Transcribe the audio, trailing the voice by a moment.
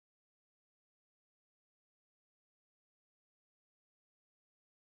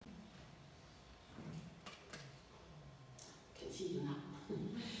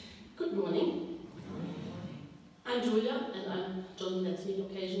Good morning. I'm Julia, and John lets me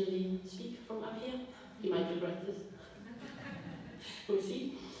occasionally speak from up here. He might regret this. We'll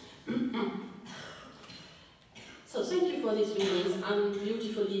see. So thank you for these readings and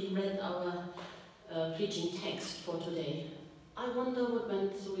beautifully read our preaching text for today. I wonder what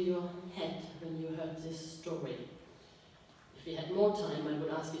went through your head when you heard this story. If we had more time, I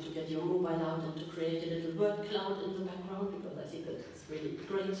would ask you to get your mobile out and to create a little word cloud in the background, because I think it's really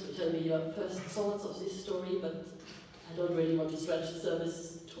great to tell me your first thoughts of this story, but I don't really want to stretch the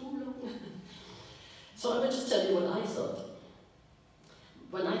service too long. So I will just tell you what I thought.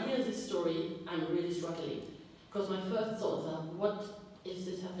 When I hear this story, I'm really struggling, because my first thoughts are, what if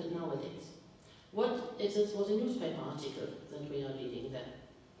this happened nowadays? What if this was a newspaper article that we are reading there?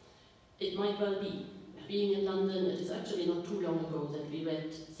 It might well be. Being in London, it is actually not too long ago that we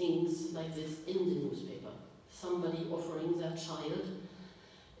read things like this in the newspaper. Somebody offering their child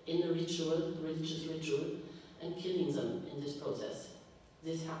in a ritual, religious ritual, and killing them in this process.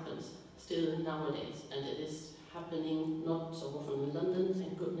 This happens still nowadays, and it is happening not so often in London,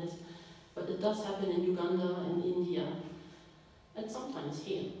 thank goodness, but it does happen in Uganda and India, and sometimes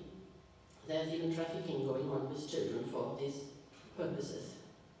here. There's even trafficking going on with children for these purposes.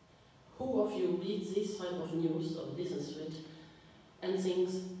 Who of you reads this type of news or listens to it and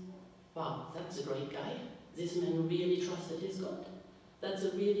thinks, wow, that's a great guy. This man really trusted his God. That's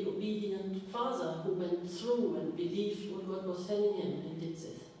a really obedient father who went through and believed what God was telling him and did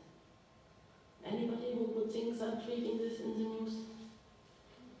this. Anybody who would think that reading this in the news?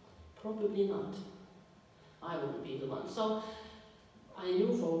 Probably not. I wouldn't be the one. So I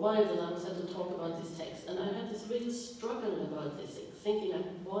knew for a while that I was had to talk about this text, and I had this real struggle about this thing, thinking like,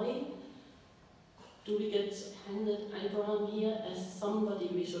 why do we get handed Abraham here as somebody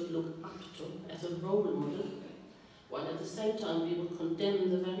we should look up to, as a role model, while at the same time we would condemn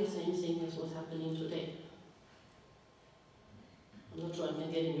the very same thing as what's happening today? I'm not sure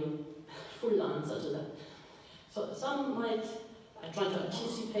I'm getting you a full answer to that. So some might, I try to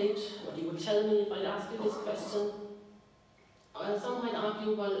anticipate what you would tell me if I'd ask you this question. Some might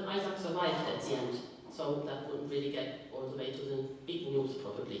argue, well, Isaac survived at the end, so that wouldn't really get all the way to the big news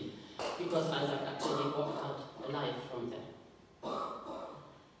probably, because Isaac actually walked out alive from there.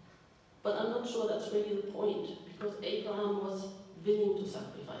 But I'm not sure that's really the point, because Abraham was willing to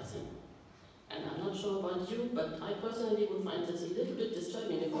sacrifice him. And I'm not sure about you, but I personally would find this a little bit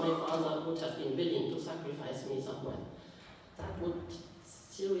disturbing if my father would have been willing to sacrifice me somewhere. That would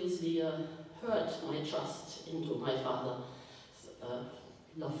seriously hurt my trust into my father's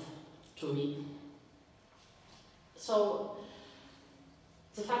love to me. So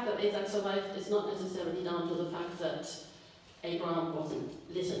the fact that Isaac survived is not necessarily down to the fact that Abraham wasn't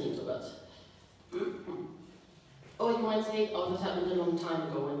listening to God. Or you might say, oh, that happened a long time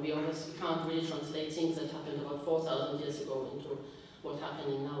ago, and we can't really translate things that happened about 4,000 years ago into what's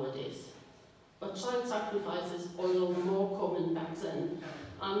happening nowadays. But child sacrifices, although more common back then,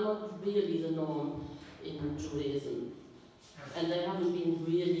 are not really the norm in Judaism. And they haven't been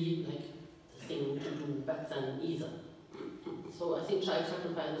really like the thing to do back then either. So I think child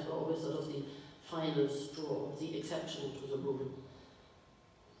sacrifices were always sort of the final straw, the exception to the rule.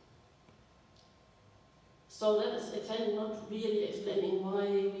 So let us explain, not really explaining why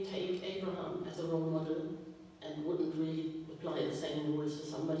we take Abraham as a role model and wouldn't really apply the same rules to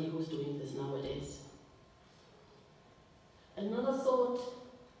somebody who's doing this nowadays. Another thought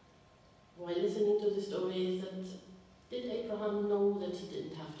while listening to the story is that, did Abraham know that he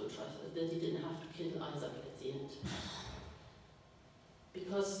didn't have to trust, that he didn't have to kill Isaac at the end?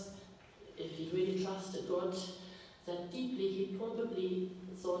 Because if he really trusted God that deeply, he probably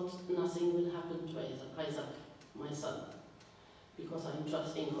thought nothing will happen to Isaac, my son, because I'm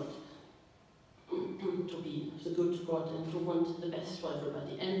trusting God to be the good God and to want the best for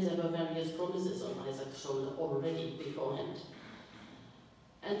everybody. And there were various promises on Isaac's shoulder already beforehand.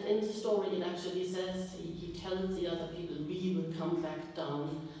 And in the story it actually says, he tells the other people, we will come back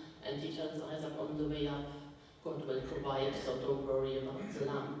down, and he tells Isaac on the way up, God will provide, so don't worry about the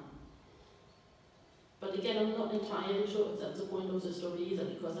lamb. But again, I'm not entirely sure if that's the point of the story either,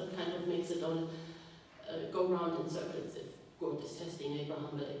 because that kind of makes it all go round in circles. If God is testing Abraham,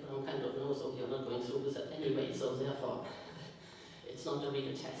 but Abraham kind of knows, oh, you're not going through with that anyway, so therefore it's not a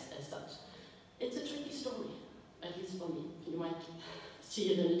real test as such. It's a tricky story, at least for me. You might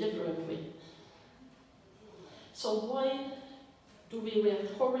see it in a different way. So why do we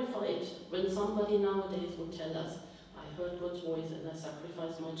react horrified when somebody nowadays would tell us, I heard God's voice and I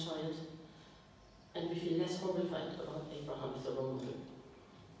sacrificed my child, and we feel less horrified about Abraham as a role model?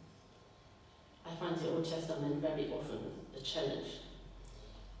 I find the Old Testament very often a challenge.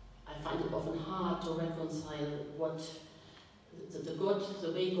 I find it often hard to reconcile what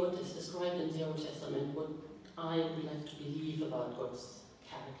the way God is described in the Old Testament, what I would like to believe about God's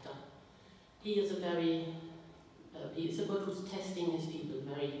character. He is a God who's testing his people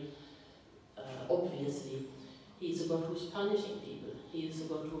very obviously. He is a God who's punishing people. He is a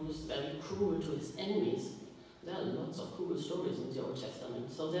God who's very cruel to his enemies. There are lots of cruel stories in the Old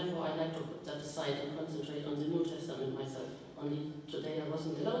Testament, so therefore I like to put that aside and concentrate on the New Testament myself. Only today I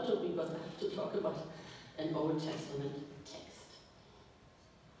wasn't allowed to because I have to talk about an Old Testament text.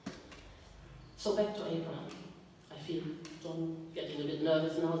 So back to Abraham. I feel John getting a bit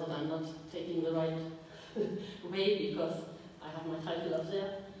nervous now that I'm not taking the right way because I have my title up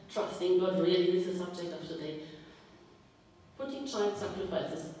there. Trusting God really is the subject of today. Putting child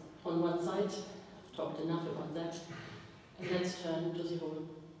sacrifices on one side, I've talked enough about that, and let's turn to the whole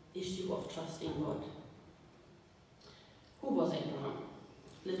issue of trusting God. Who was Abraham?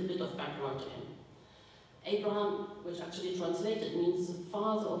 A little bit of background to him. Abraham, which actually translated means the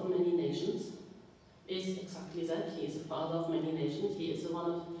father of many nations, is exactly that. He is the father of many nations. He is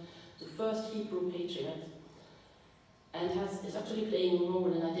one of the first Hebrew patriarchs and is actually playing a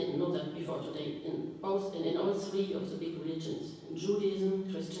role, and I didn't know that before today, in all three of the big religions, in Judaism,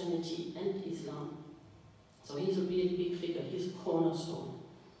 Christianity and Islam. So he's a really big figure. He's a cornerstone.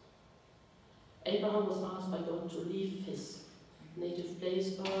 Abraham was asked by God to leave his native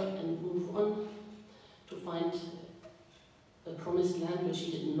place and move on to find a promised land which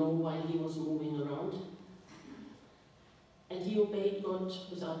he didn't know while he was moving around. And he obeyed God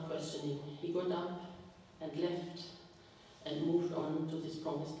without questioning. He got up and left and moved on to this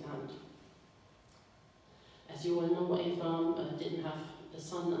promised land. As you all know, Abraham didn't have a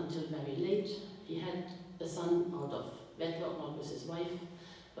son until very late. He had a son out of wedlock, not with his wife,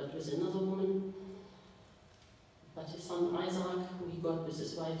 but with another woman. But his son Isaac, who he got with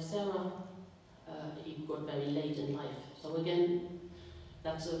his wife Sarah, he got very late in life. So again,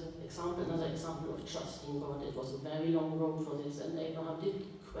 that's another example of trusting God. It was a very long road for this, and Abraham did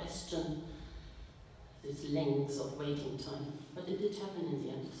question this length of waiting time. But it did happen in the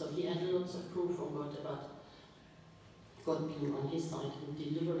end. So he had lots of proof from God about God being on his side and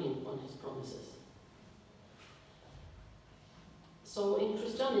delivering on his promises. So in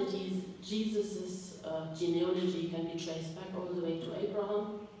Christianity, Jesus' genealogy can be traced back all the way to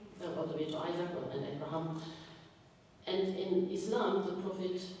Abraham, all the way to Isaac and Abraham. And in Islam, the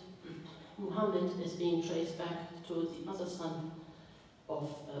Prophet Muhammad is being traced back to the other son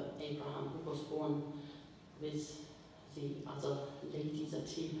of Abraham, who was born with the other lady that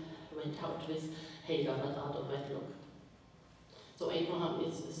he went out with, Hagar, but out of wedlock. So Abraham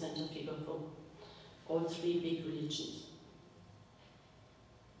is the center figure for all three big religions.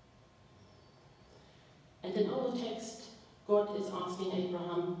 And in our text, God is asking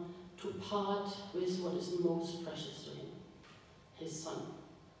Abraham to part with what is most precious to him, his son.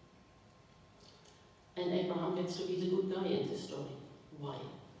 And Abraham gets to be the good guy in this story. Why?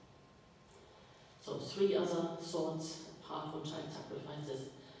 So three other swords apart from child sacrifices.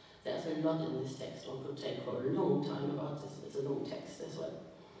 There's a lot in this text. One could take for a long time about this. It's a long text as well.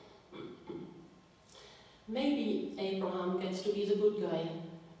 Maybe Abraham gets to be the good guy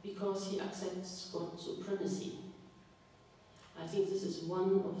because he accepts God's supremacy. I think this is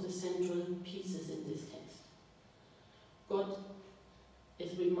one of the central pieces in this text. God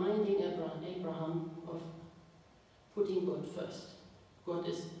is reminding Abraham of putting God first. God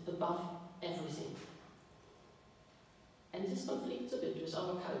is above everything. And this conflicts a bit with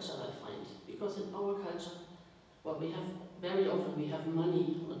our culture, I find, because in our culture, well, very often we have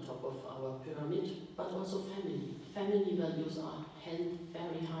money on top of our pyramid, but also family. Family values are held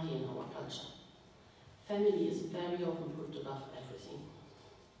very high in our culture. Family is very often put above everything.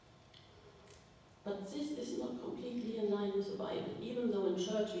 But this is not completely in line with the Bible, even though in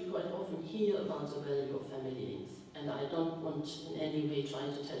church we quite often hear about the value of family links. And I don't want in any way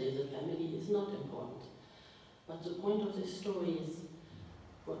trying to tell you that family is not important. But the point of this story is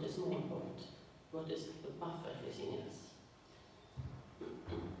what is more important, what is above everything else.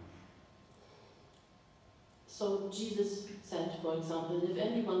 So Jesus said, for example, if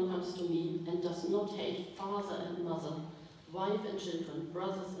anyone comes to me and does not hate father and mother, wife and children,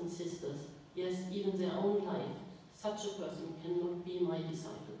 brothers and sisters, yes, even their own life, such a person cannot be my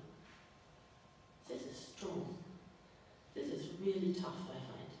disciple. This is strong. This is really tough, I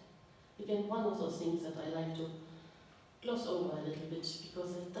find. Again, one of those things that I like to gloss over a little bit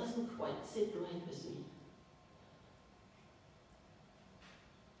because it doesn't quite sit right with me.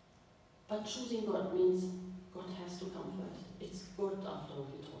 But choosing God means God has to come first. It's God after all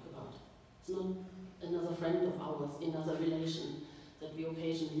we talk about. It's not another friend of ours, another relation that we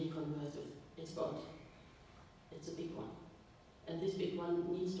occasionally converse with. It's God. It's a big one. And this big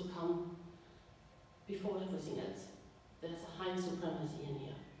one needs to come before everything else. There's a high supremacy in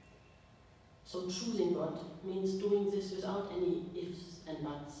here. So choosing God means doing this without any ifs and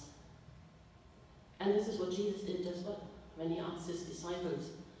buts. And this is what Jesus did as well, when he asked his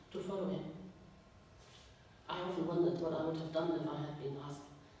disciples to follow him. I often wondered what I would have done if I had been asked.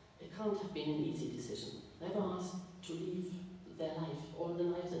 It can't have been an easy decision. They were asked to leave their life, all the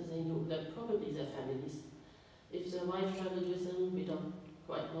lives that they knew, probably their families. If their wife traveled with them, we don't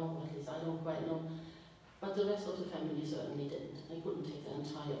quite know, at least I don't quite know. But the rest of the family certainly didn't. They couldn't take their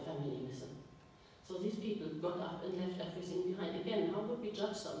entire family with them. So these people got up and left everything behind. Again, how would we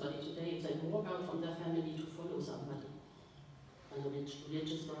judge somebody today if they walk out from their family to follow somebody on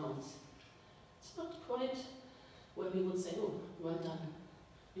religious grounds? It's not quite where we would say, oh, well done,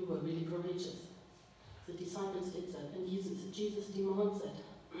 you were really courageous. The disciples did that, and Jesus demands that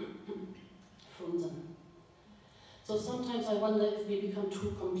from them. So sometimes I wonder if we become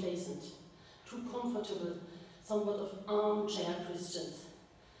too complacent, too comfortable, somewhat of armchair Christians.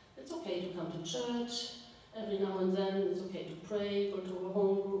 It's okay to come to church every now and then, it's okay to pray, go to a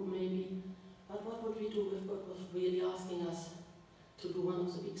home group maybe, but what would we do if God was really asking us to do one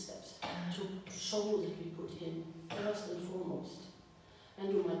of the big steps, to show that we put him first and foremost? And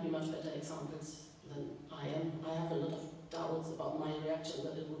you might be much better examples than I am. I have a lot of doubts about my reaction,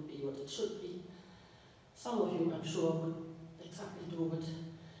 that it would be what it should be. Some of you, I'm sure, would exactly do what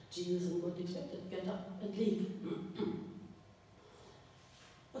Jesus and God expected, get up and leave.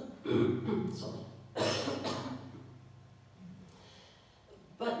 Sorry.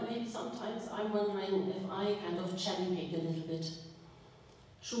 But maybe sometimes I'm wondering if I kind of cherry-pick a little bit,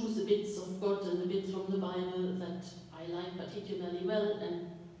 choose the bits of God and the bits from the Bible that I like particularly well,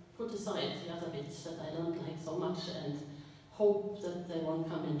 and put aside the other bits that I don't like so much, and hope that they won't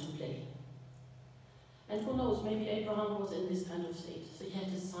come into play. And who knows, maybe Abraham was in this kind of state. So he had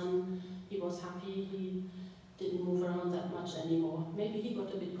his son, he was happy, he didn't move around that much anymore. Maybe he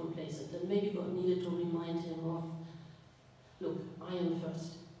got a bit complacent, and maybe God needed to remind him of, look, I am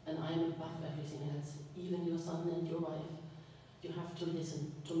first, and I am above everything else, even your son and your wife. You have to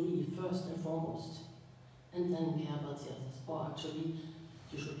listen to me first and foremost, and then care about the others. Or actually,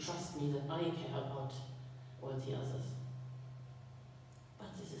 you should trust me that I care about all the others.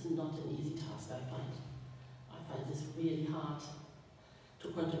 But this is not an easy task, I find. I find this really hard to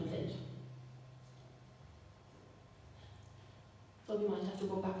contemplate. So we might have to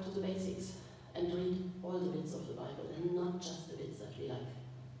go back to the basics and read all the bits of the Bible, and not just the bits that we like.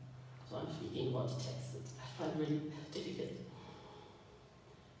 So I'm speaking about texts that I find really difficult.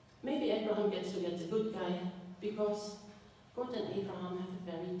 Maybe Abraham gets to get the good guy because God and Abraham have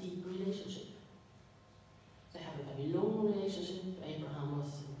a very deep relationship. They have a very long relationship. Abraham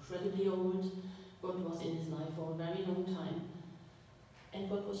was incredibly old. God was in his life for a very long time. And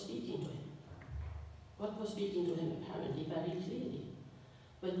God was speaking to him. God was speaking to him apparently very clearly.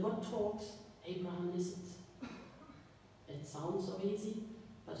 When God talks, Abraham listens. It sounds so easy,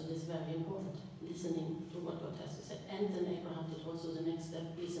 but it is very important, listening to what God has to say. And then Abraham did also the next step.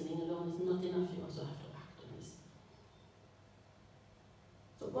 Listening alone is not enough, you also have to act on this.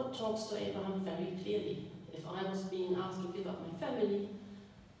 So God talks to Abraham very clearly. If I was being asked to give up my family,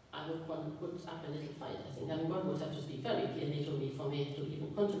 I would put up a little fight, I think. I mean, God would have to speak very clearly to me for me to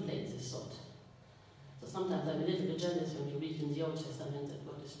even contemplate this thought. So sometimes I'm a little bit jealous when you read in the Old Testament that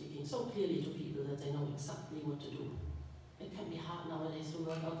God is speaking so clearly to people that they know exactly what to do. It can be hard nowadays to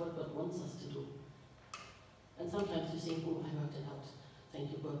work out what God wants us to do. And sometimes you think, oh, I worked it out.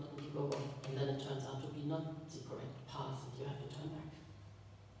 Thank you, God, and you go off. And then it turns out to be not the correct path, and you have to turn back.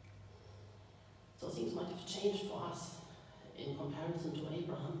 So things might have changed for us in comparison to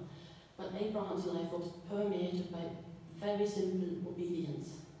Abraham. But Abraham's life was permeated by very simple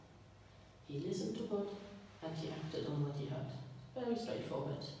obedience. He listened to God, and he acted on what he heard. Very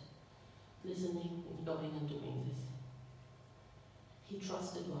straightforward. Listening and going and doing this. He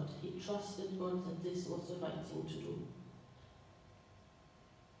trusted God. He trusted God that this was the right thing to do.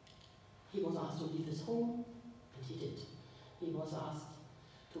 He was asked to leave his home, and he did. He was asked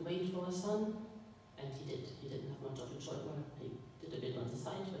to wait for a son, and he did. He didn't have much of a choice. Well, he did a bit on the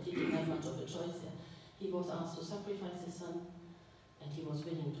side, but he didn't have much of a choice there. He was asked to sacrifice his son, and he was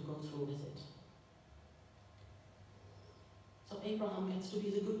willing to go through with it. So Abraham gets to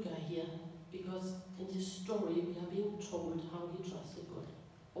be the good guy here, because in this story we are being told how he trusted God,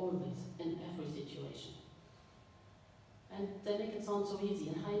 always, in every situation. And they make it sound so easy.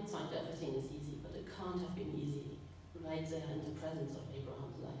 In hindsight, everything is easy, but it can't have been easy right there in the presence of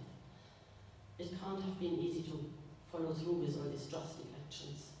Abraham's life. It can't have been easy to follow through with all these drastic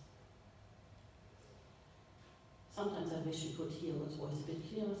actions. Sometimes I wish we could hear God's voice a bit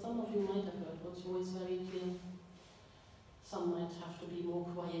clearer. Some of you might have heard God's voice very clear. Some might have to be more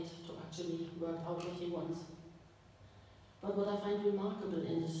quiet to actually work out what he wants. But what I find remarkable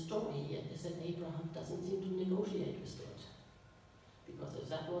in the story here is that Abraham doesn't seem to negotiate with God. Because if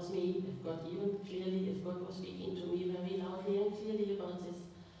that was me, if God was speaking to me very loudly and clearly about this,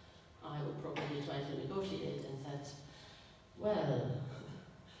 I would probably try to negotiate and said, well,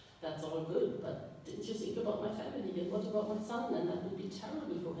 that's all good, but didn't you think about my family, and what about my son? And that would be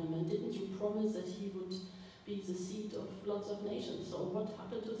terrible for him, and didn't you promise that he would be the seed of lots of nations? So what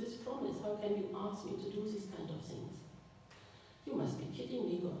happened to this promise? How can you ask me to do these kind of things? You must be kidding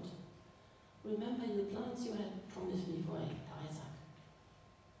me, God. Remember the plans you had promised me for Isaac.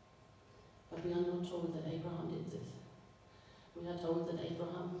 But we are not told that Abraham did this. We are told that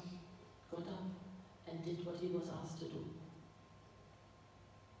Abraham got up and did what he was asked to do.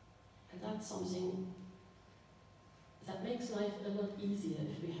 And that's something that makes life a lot easier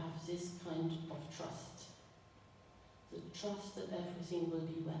if we have this kind of trust. The trust that everything will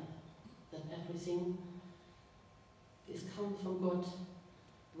be well, that everything is come from God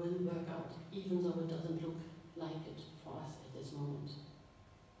will work out, even though it doesn't look like it for us at this moment.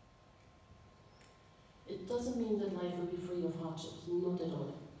 It doesn't mean that life will be free of hardships, not at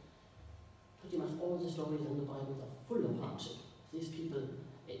all. Pretty much all the stories in the Bible are full of hardship. These people,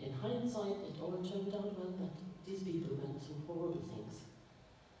 in hindsight, it all turned out well, but these people went through horrible things.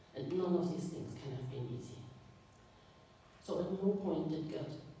 And none of these things can have been easy. So at no point did God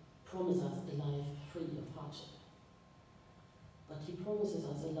promise us a life free of hardship. But he promises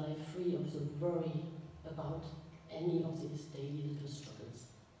us a life free of the worry about any of these daily little struggles.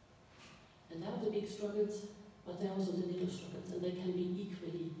 And there are the big struggles, but there are also the little struggles, and they can be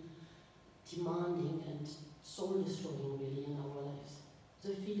equally demanding and soul-destroying really in our lives.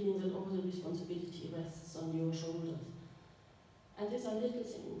 The feeling that all the responsibility rests on your shoulders. And these are little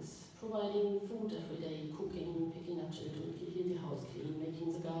things, providing food every day, cooking, picking up children, keeping the house clean,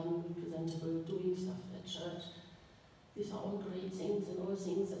 making the garden presentable, doing stuff at church. These are all great things and all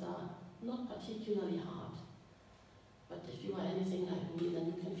things that are not particularly hard. But if you are anything like me, then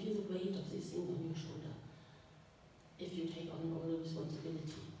you can feel the weight of these things on your shoulder if you take on all the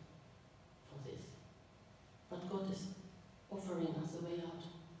responsibility for this. But God is offering us a way out.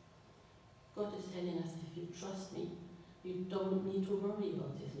 God is telling us, if you trust me, you don't need to worry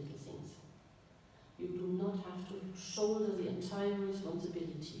about these little things. You do not have to shoulder the entire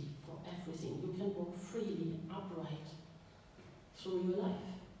responsibility for everything. You can walk freely, upright through your life.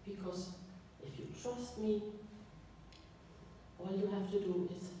 Because if you trust me, all you have to do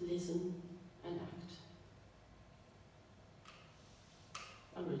is listen and act.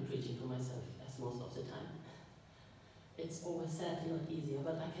 I'm really preaching to myself, as most of the time. It's always said a lot easier,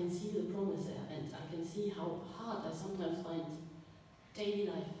 but I can see the promise there, and I can see how hard I sometimes find daily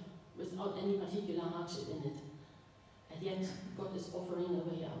life without any particular hardship in it. And yet, God is offering a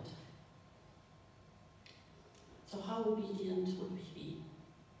way out. So how obedient would we be?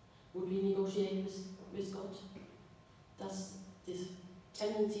 Would we negotiate with God? Does this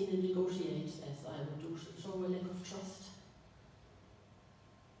tendency to negotiate, as I would do, show a lack of trust?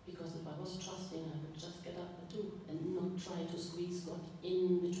 Because if I was trusting, I would just get up and do, and not try to squeeze God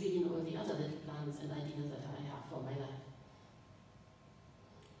in between all the other little plans and ideas that I have for my life.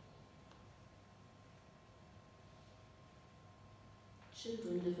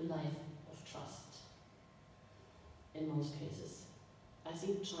 Children live a life of trust, in most cases. I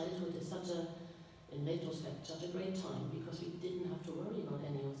think childhood is in retrospect, such a great time, because we didn't have to worry about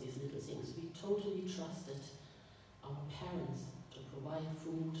any of these little things. We totally trusted our parents to provide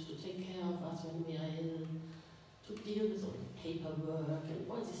food, to take care of us when we are ill, to deal with all the paperwork and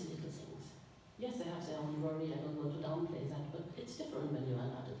all these little things. Yes, they have their own worry, I don't want to downplay that, but it's different when you're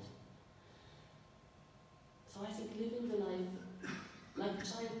an adult. So I think living the life like a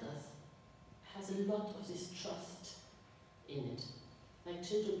child does has a lot of this trust in it. Like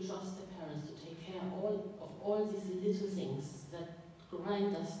children trust their parents to take care of all these little things that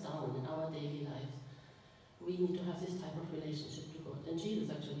grind us down in our daily lives. We need to have this type of relationship to God. And Jesus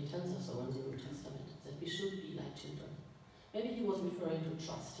actually tells us so in the New Testament, that we should be like children. Maybe he was referring to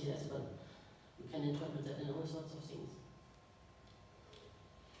trust here as well. You can interpret that in all sorts of things.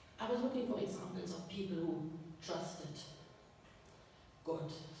 I was looking for examples of people who trusted God,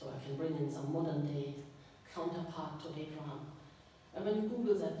 so I can bring in some modern day counterpart to Abraham. And when you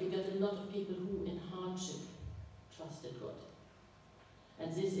Google that, you get a lot of people who in hardship trusted God.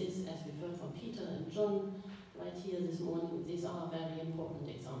 And this is, as we've heard from Peter and John right here this morning, these are very important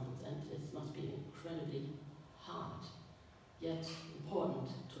examples, and this must be incredibly hard, yet important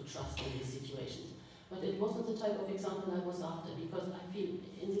to trust in these situations. But it wasn't the type of example I was after, because I feel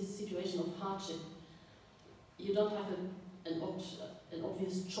in this situation of hardship, you don't have an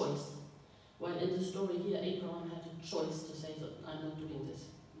obvious choice. While in the story here, Abraham had a choice to say that I'm not doing this.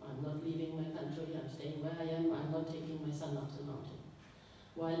 I'm not leaving my country, I'm staying where I am, I'm not taking my son up the mountain.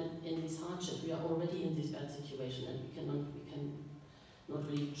 While in this hardship, we are already in this bad situation, and we cannot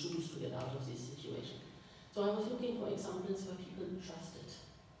really choose to get out of this situation. So I was looking for examples where people trusted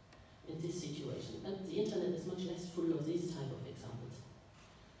in this situation. And the internet is much less full of these type of examples.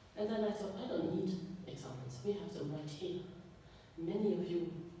 And then I thought, I don't need examples. We have them right here. Many of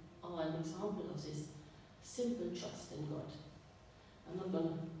you are an example of this simple trust in God. I'm not going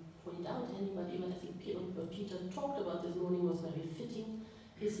to point out anybody, but I think what Peter talked about this morning was very fitting.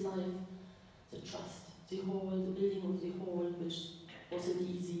 His life, the trust, the building of the hall, which wasn't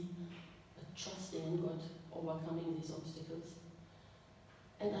easy, but trusting in God, overcoming these obstacles.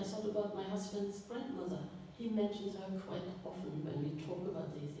 And I thought about my husband's grandmother. He mentions her quite often when we talk about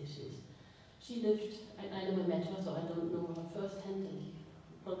these issues. She lived, I never met her, so I don't know her firsthand, and he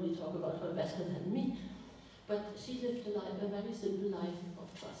probably talk about her better than me. But she lived a very simple life of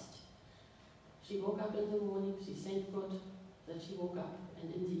trust. She woke up in the morning, she thanked God that she woke up,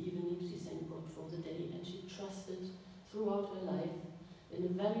 and in the evening she thanked God for the day, and she trusted throughout her life in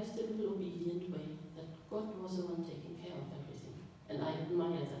a very simple, obedient way that God was the one taking care of everything. And I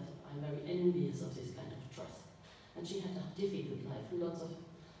admire that. I'm very envious of this kind of trust. And she had a difficult life. Lots of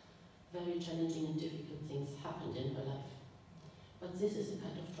very challenging and difficult things happened in her life. But this is the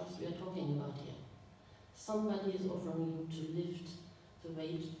kind of trust we are talking about here. Somebody is offering you to lift the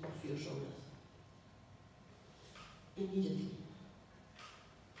weight of your shoulders. Immediately.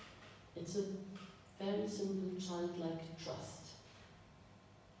 It's a very simple, childlike trust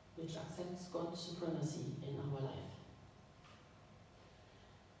which accepts God's supremacy in our life.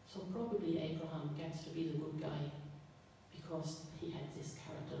 So probably Abraham gets to be the good guy because he had this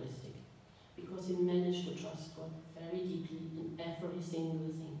characteristic, because he managed to trust God very deeply in every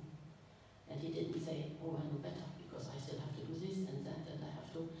single thing. And he didn't say, oh, I know better, because I still have to do this and that, and I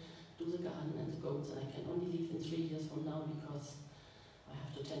have to do the garden and the goats, and I can only leave in 3 years from now because I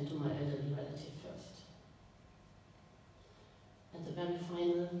have to tend to my elderly relative first. And the very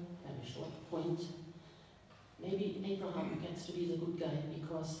final, very short point, maybe Abraham gets to be the good guy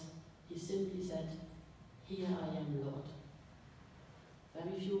because he simply said, here I am, Lord.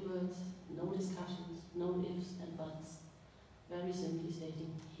 Very few words, no discussions, no ifs and buts. Very simply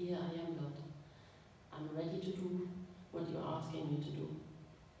stating, here I am, Lord. I'm ready to do what you're asking me to do.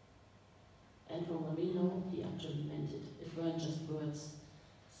 And from what we know, he actually meant it. It weren't just words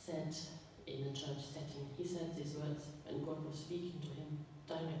said in a church setting. He said these words when God was speaking to him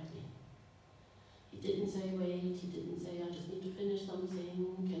directly. He didn't say, wait, he didn't say, I just need to finish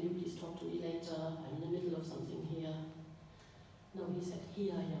something, can you please talk to me later, I'm in the middle of something here. No, he said,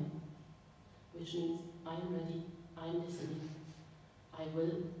 here I am, which means I'm ready, I'm listening, I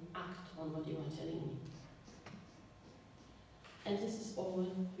will act on what you are telling me. And this is all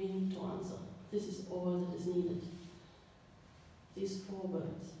we need to answer. This is all that is needed. These 4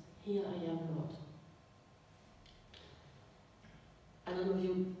 words, here I am, Lord. I don't know if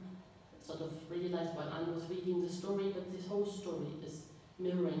you sort of realized while I was reading the story, but this whole story is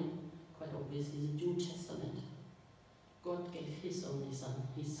mirroring, quite obviously, the New Testament. God gave his only son.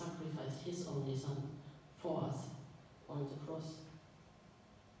 He sacrificed his only son for us on the cross.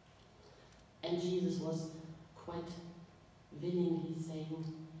 And Jesus was quite willingly saying,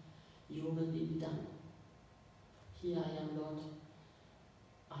 your will be done. Here I am, Lord.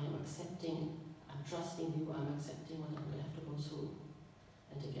 I am accepting, I'm trusting you, I'm accepting what I'm going to have to go through.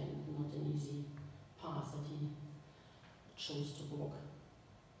 And again, not an easy path that he chose to walk.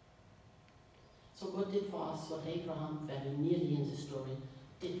 So God did for us what Abraham, very nearly in the story,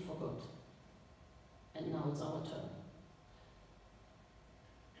 did for God. And now it's our turn.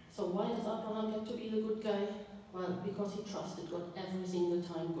 So why does Abraham get to be the good guy? Well, because he trusted God every single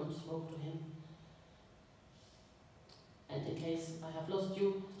time God spoke to him. And in case I have lost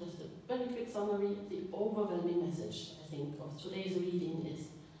you, just a very quick summary. The overwhelming message, I think, of today's reading is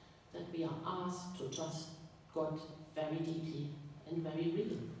that we are asked to trust God very deeply and very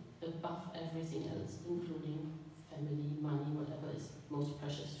real, above everything else, including family, money, whatever is most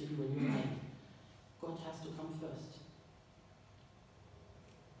precious to you in your life. God has to come first.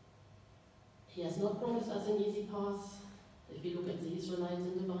 He has not promised us an easy path. If we look at the Israelites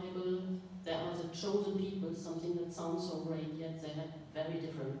in the Bible, they are the chosen people, something that sounds so great, yet they had very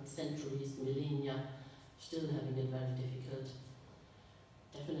different centuries, millennia, still having it very difficult.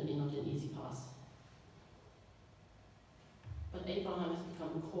 Definitely not an easy path. But Abraham has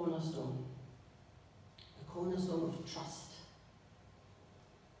become a cornerstone of trust.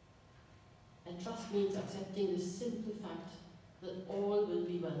 And trust means accepting the simple fact that all will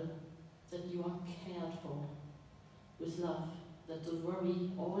be well, that you are cared for with love, that the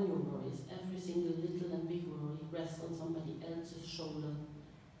worry, all your worries, every single little and big worry, rests on somebody else's shoulder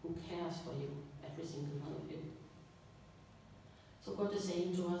who cares for you, every single one of you. So God is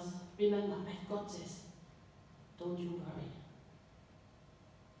saying to us, remember, I've got this. Don't you worry.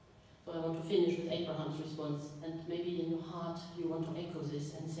 So I want to finish with Abraham's response, and maybe in your heart you want to echo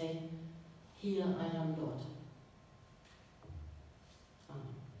this and say, here I am, Lord.